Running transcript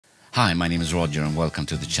Hi, my name is Roger and welcome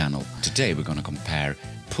to the channel. Today we're going to compare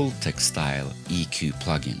Pultec style EQ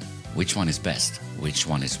plugin. Which one is best? Which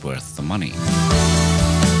one is worth the money?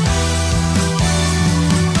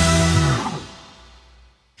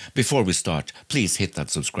 Before we start, please hit that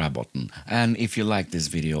subscribe button, and if you like this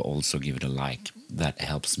video, also give it a like. That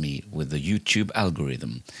helps me with the YouTube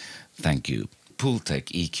algorithm. Thank you. Pultec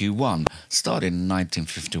EQ1 started in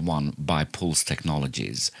 1951 by Pulse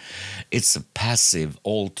Technologies. It's a passive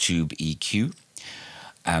all-tube EQ,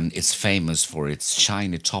 and it's famous for its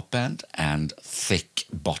shiny top end and thick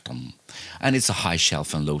bottom. And it's a high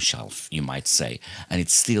shelf and low shelf, you might say, and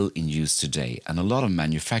it's still in use today. And a lot of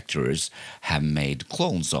manufacturers have made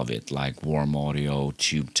clones of it, like Warm Audio,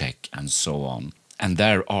 Tubetech, and so on. And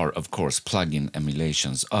there are, of course, plug-in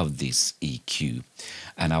emulations of this EQ,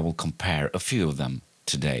 and I will compare a few of them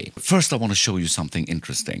today. First, I want to show you something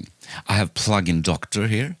interesting. I have Plugin Doctor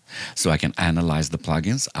here, so I can analyze the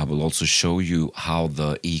plugins. I will also show you how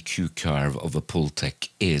the EQ curve of a Pultec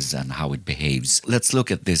is and how it behaves. Let's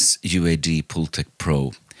look at this UAD Pultec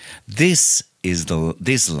Pro. This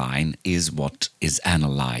line is what is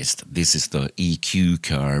analyzed. This is the EQ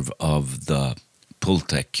curve of the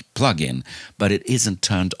Pultec plugin, but it isn't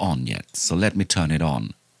turned on yet. So let me turn it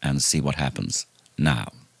on and see what happens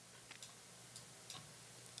now.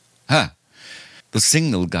 The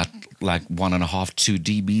signal got like 1.5–2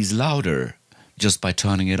 dBs louder just by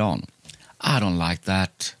turning it on. I don't like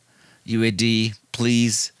that. UAD,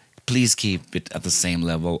 please keep it at the same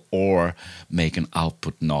level or make an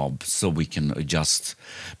output knob so we can adjust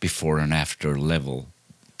before and after level.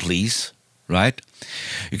 Please, right?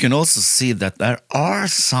 You can also see that there are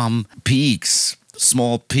some peaks,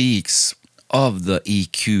 small peaks of the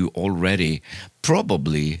EQ already.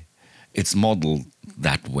 Probably it's modeled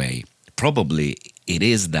that way. Probably it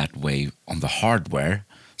is that way on the hardware,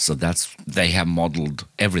 so they have modeled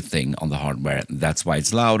everything on the hardware. That's why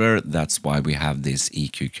it's louder, that's why we have this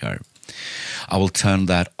EQ curve. I will turn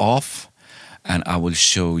that off and I will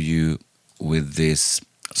show you with this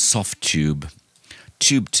soft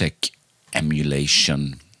Tubetech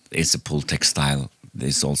emulation. It's a Pultec style.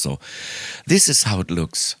 This is how it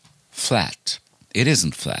looks flat. It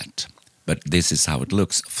isn't flat, but this is how it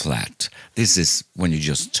looks flat. This is when you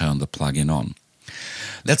just turn the plugin on.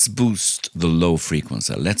 Let's boost the low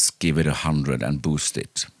frequency. Let's give it 100 and boost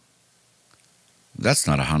it. That's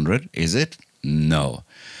not 100, is it? No.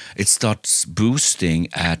 It starts boosting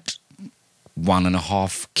at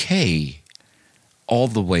 1.5K all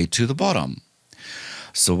the way to the bottom.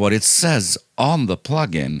 So what it says on the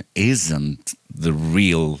plugin isn't the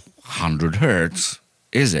real 100 Hertz,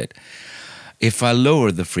 is it? If I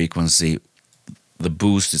lower the frequency, the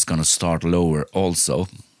boost is going to start lower also.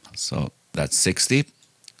 So that's 60,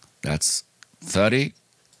 that's 30,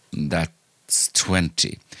 that's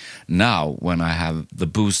 20. Now, when I have the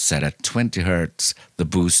boost set at 20 Hertz, the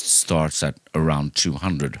boost starts at around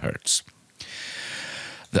 200 Hertz.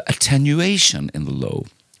 The attenuation in the low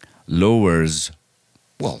lowers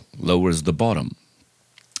the bottom.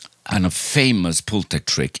 And a famous Pultec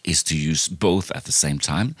trick is to use both at the same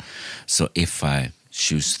time. So if I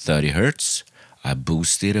choose 30 Hertz, I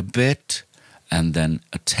boost it a bit and then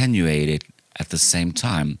attenuate it at the same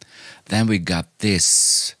time. Then we got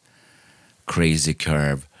this crazy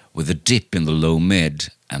curve with a dip in the low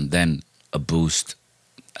mid and then a boost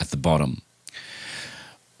at the bottom.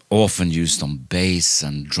 Often used on bass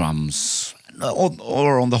and drums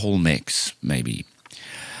or on the whole mix, maybe.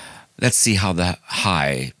 Let's see how the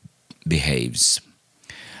high behaves.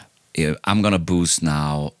 I'm gonna boost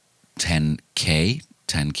now 10K,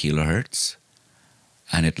 10 kilohertz,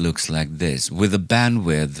 and it looks like this with the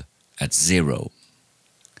bandwidth at 0.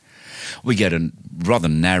 We get a rather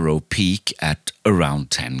narrow peak at around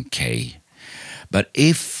 10K. But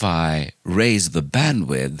if I raise the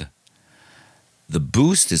bandwidth, the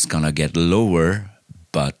boost is gonna get lower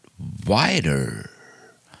but wider.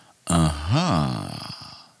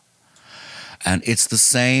 And it's the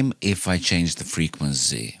same if I change the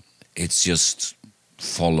frequency. It just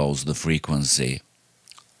follows the frequency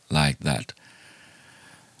like that.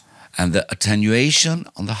 And the attenuation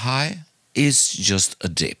on the high is just a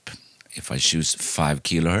dip. If I choose 5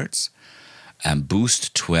 kilohertz and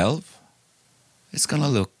boost 12, it's gonna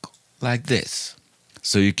look like this.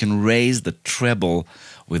 So you can raise the treble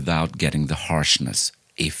without getting the harshness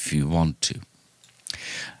if you want to.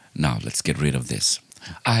 Now let's get rid of this.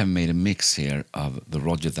 I have made a mix here of the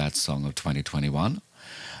Roger That song of 2021,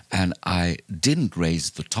 and I didn't raise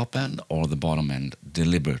the top end or the bottom end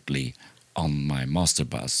deliberately on my master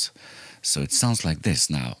bus. So it sounds like this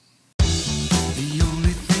now. The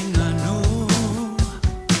only thing I know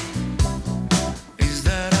is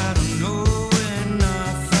that I don't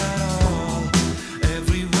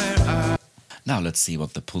let's see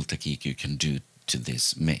what the Pultec EQ can do to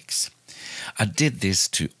this mix. I did this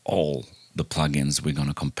to all the plugins we're going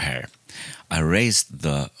to compare. I raised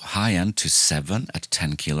the high end to 7 at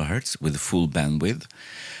 10 kHz with full bandwidth.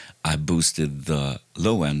 I boosted the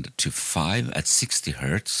low end to 5 at 60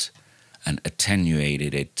 Hz and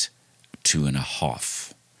attenuated it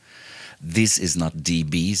 2.5. This is not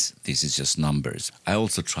dBs, this is just numbers. I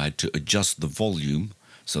also tried to adjust the volume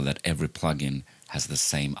so that every plugin has the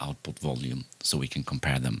same output volume, so we can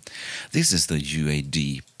compare them. This is the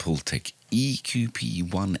UAD Pultec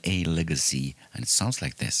EQ-P1A Legacy, and it sounds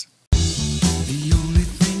like this. The only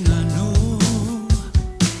thing I know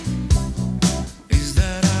is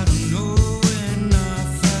that I don't know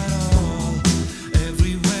enough at all.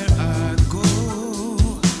 Everywhere I go,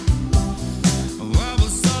 I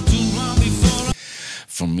was taught to run before.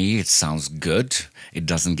 For me, it sounds good. It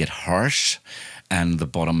doesn't get harsh, and the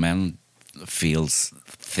bottom end feels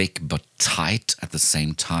thick but tight at the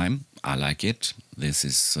same time. I like it. This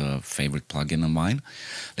is a favorite plugin of mine.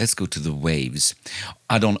 Let's go to the waves.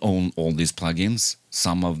 I don't own all these plugins.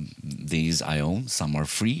 Some of these I own, some are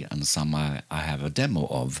free, and some I have a demo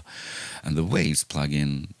of. And the waves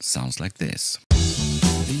plugin sounds like this.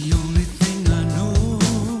 The only thing I know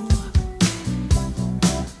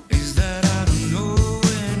is that I don't know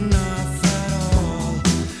enough at all.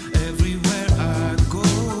 Everywhere I go,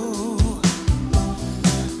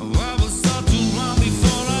 I was taught to run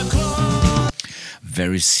before I crawl.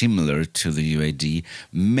 Very similar to the UAD,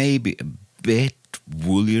 maybe a bit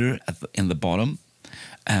woolier in the bottom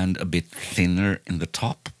and a bit thinner in the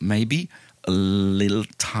top, maybe a little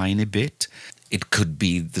tiny bit. It could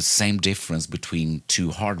be the same difference between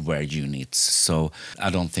two hardware units, so I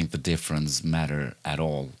don't think the difference matter at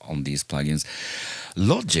all on these plugins.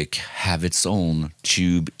 Logic have its own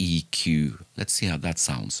tube EQ. Let's see how that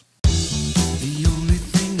sounds. The only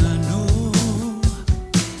thing I know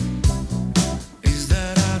is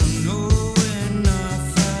that I don't know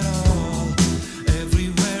enough at all.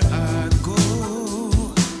 Everywhere I go,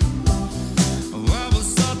 I was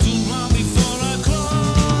taught to run before I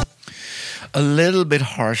crawl. A little bit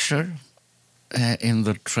harsher in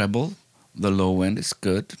the treble. The low end is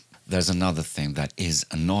good. There's another thing that is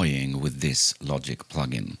annoying with this Logic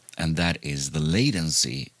plugin, and that is the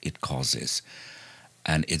latency it causes.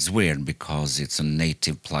 And it's weird because it's a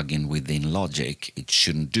native plugin within Logic. It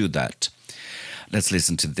shouldn't do that. Let's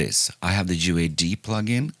listen to this. I have the UAD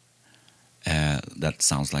plugin that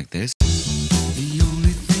sounds like this. The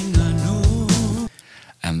only thing I know,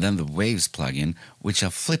 And then the Waves plugin, which I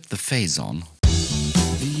flipped the phase on.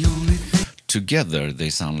 the only thing, Together they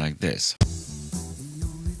sound like this.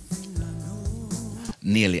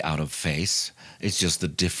 Nearly out of phase. It's just the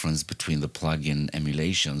difference between the plugin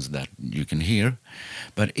emulations that you can hear.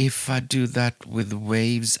 But if I do that with the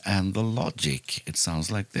Waves and the Logic, it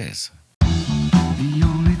sounds like this. the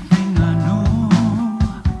only thing I know.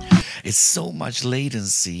 It's so much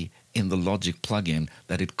latency in the Logic plugin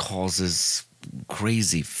that it causes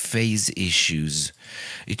crazy phase issues.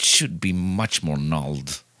 It should be much more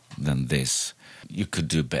nulled than this. You could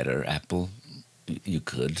do better, Apple. You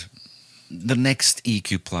could. The next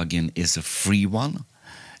EQ plugin is a free one.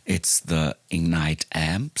 It's the Ignite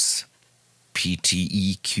Amps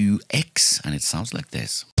PTEQX, and it sounds like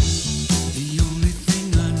this. The only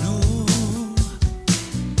thing I know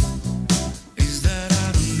is that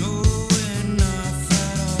I don't know enough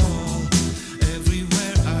at all.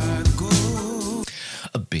 Everywhere I go,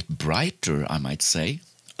 A bit brighter, I might say.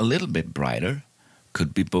 A little bit brighter.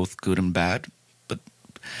 Could be both good and bad, but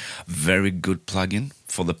very good plugin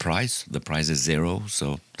for the price. The price is $0,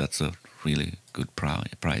 so that's a really good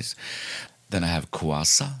price. Then I have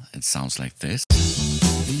Kuasa. It sounds like this.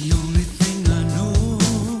 the only thing I know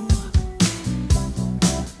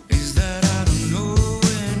is that I don't know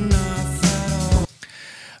enough at all.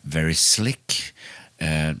 Very slick,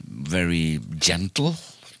 very gentle,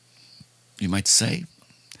 you might say.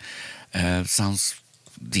 Sounds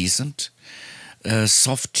decent.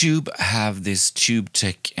 Softtube have this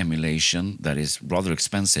Tube-Tech emulation that is rather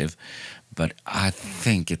expensive, but I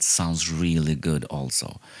think it sounds really good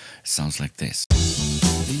also. It sounds like this.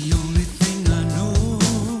 The only thing I know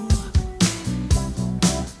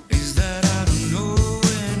is that I don't know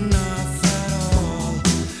enough at all.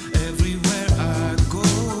 Everywhere I go,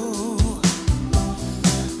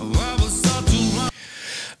 I was taught to run.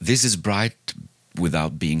 This is bright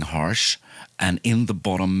without being harsh, and in the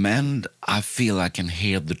bottom end I feel I can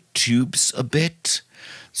hear the tubes a bit,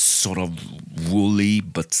 sort of woolly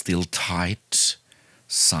but still tight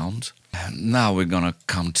sound. Now we're gonna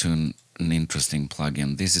come to an interesting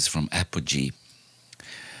plugin. This is from Apogee.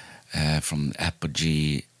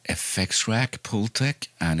 effects rack Pultec,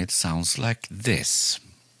 and it sounds like this.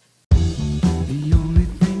 The only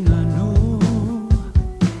thing I know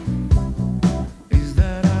is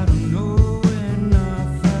that I don't know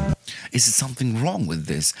enough. Is it something wrong with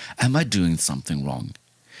this? Am I doing something wrong?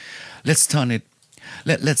 Let's turn it.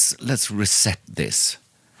 Let's reset this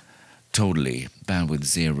totally. Bandwidth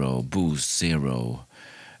 0, boost 0.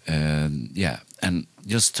 Yeah, and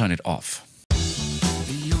just turn it off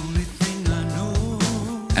The only thing I know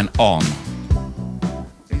and on.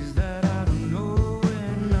 is that I don't know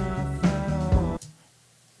enough at all.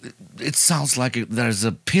 It sounds like there's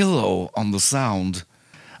a pillow on the sound.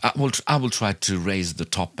 I will try to raise the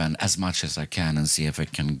top end as much as I can and see if I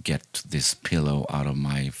can get this pillow out of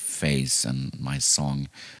my face and my song.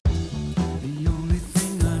 The only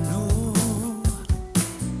thing I know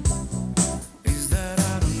is that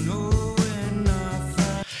I don't know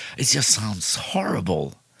enough. It just sounds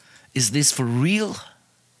horrible. Is this for real?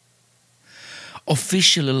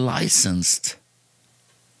 Officially licensed?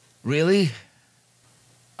 Really?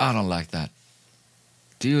 I don't like that.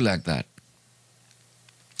 Do you like that?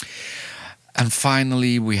 And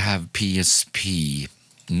finally, we have PSP,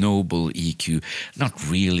 Noble EQ. Not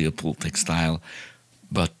really a Pultec style,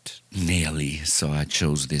 but nearly, so I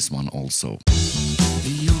chose this one also.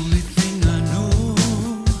 The only thing I know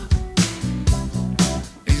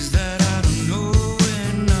is that I don't know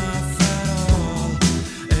enough at all.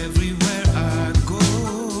 Everywhere I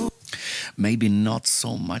go. Maybe not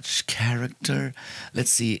so much character.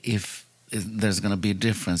 Let's see if there's gonna be a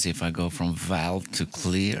difference if I go from valve to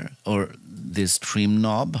clear or this trim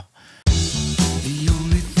knob. The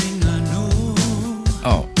only thing I know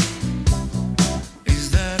Oh, is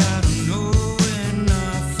that I don't know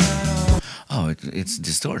enough at all. oh, it's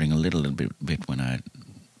distorting a little bit when I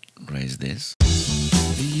raise this.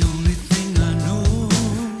 The only thing I know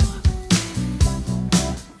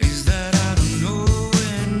is that I don't know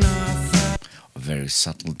enough. A very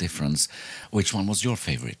subtle difference. Which one was your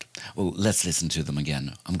favorite? Well, let's listen to them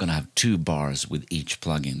again. I'm gonna have 2 bars with each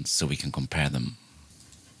plugin so we can compare them.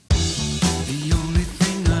 The only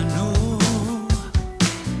thing I know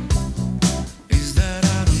is that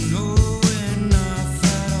I don't know enough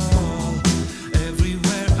at all.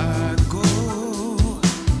 Everywhere I go,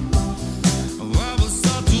 I was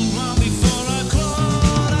taught to run before I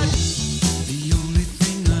crawled. The only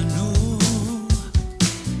thing I know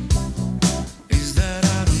is that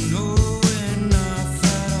I don't know enough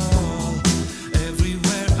at all.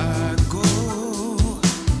 Everywhere I go,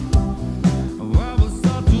 I was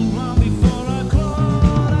taught to run before I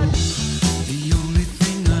crawled. The only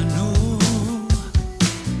thing I know.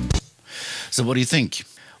 So what do you think?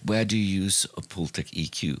 Where do you use a Pultec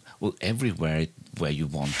EQ? Well, everywhere where you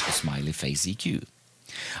want a smiley face EQ.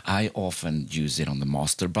 I often use it on the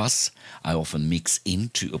master bus. I often mix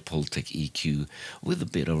into a Pultec EQ with a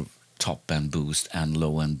bit of top end boost and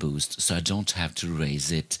low end boost, so I don't have to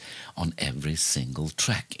raise it on every single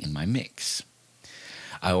track in my mix.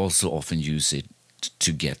 I also often use it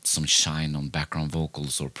to get some shine on background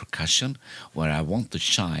vocals or percussion, where I want the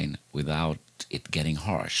shine without it getting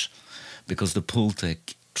harsh, because the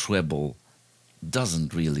Pultec treble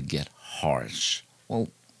doesn't really get harsh. Well,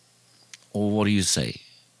 or what do you say?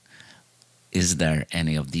 Is there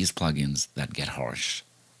any of these plugins that get harsh?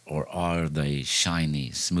 Or are they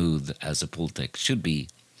shiny, smooth as a Pultec should be?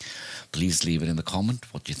 Please leave it in the comment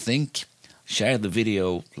what you think. Share the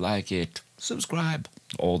video, like it, subscribe,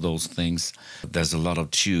 all those things. There's a lot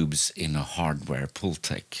of tubes in a hardware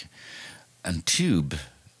Pultec. And tube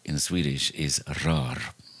in Swedish is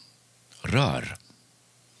rör. Rör.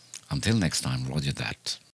 Until next time, roger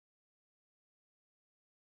that.